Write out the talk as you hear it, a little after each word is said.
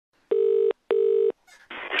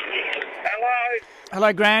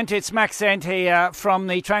Hello, Grant. It's Max Sant here from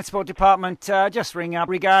the Transport Department. Just ring up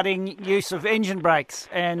regarding use of engine brakes.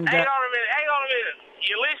 And Hang on a minute.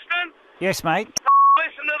 You listening? yes, mate.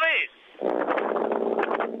 Listen to this.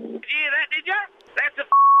 Did you hear that, did you? That's a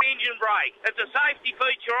engine brake. It's a safety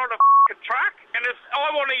feature on a truck, and if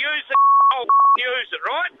I want to use it, I'll use it,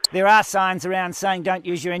 right? There are signs around saying don't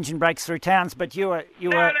use your engine brakes through towns, but you were.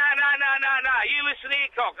 No. You listen here,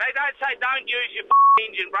 cock. They don't say don't use your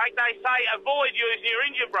engine brake. They say avoid using your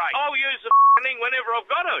engine brake. I'll use the thing whenever I've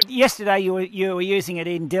got to. Yesterday you were using it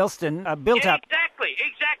in Delston, built up.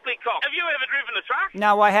 Exactly, cock. Have you ever driven a truck?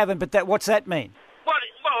 No, I haven't. But what's that mean? Well,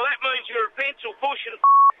 that means you're a pencil pushing.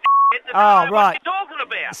 Oh, right. What are you talking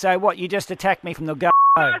about? So what? You just attacked me from the go.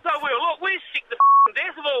 No, so will. Look, we're sick to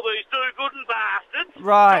death of all these do-gooding bastards.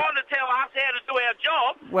 Right. Trying to tell us how to do our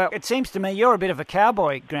job. Well, it seems to me you're a bit of a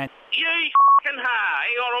cowboy, Grant. You hang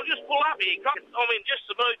on, I'll just pull up here. I mean, just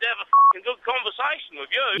the mood to have a good conversation with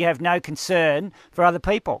you. You have no concern for other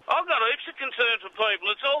people. I've got heaps of concern for people.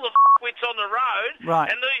 It's all the wits on the road. Right.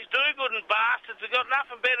 And these do-gooding bastards have got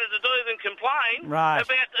nothing better to do than complain Right.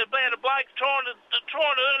 about a bloke trying to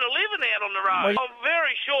earn a living out on the road. Well, I'm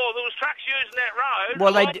very sure there was trucks using that road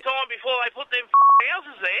Well, a long time before they put them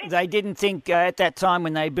houses there. They didn't think at that time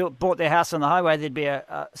when they bought their house on the highway there'd be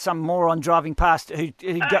some moron driving past who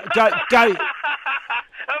go.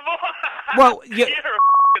 Well, you're a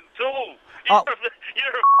f***ing tool. You're a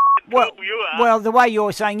f***ing tool, you are. Well, the way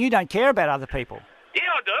you're saying you don't care about other people. Yeah,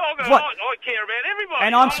 I do. I care about everybody.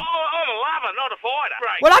 And I'm a lover, not a fighter.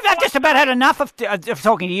 Right. Well, I've just about had enough of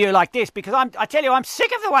talking to you like this because I tell you, I'm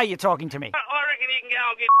sick of the way you're talking to me. I reckon you can go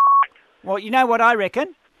and get Well, you know what I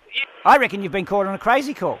reckon? Yeah. I reckon you've been caught on a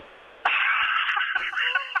crazy call.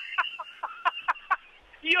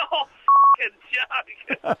 You're f***ing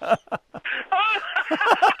joking.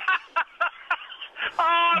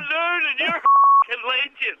 Oh, Noonan, you're a f***ing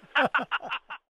legend.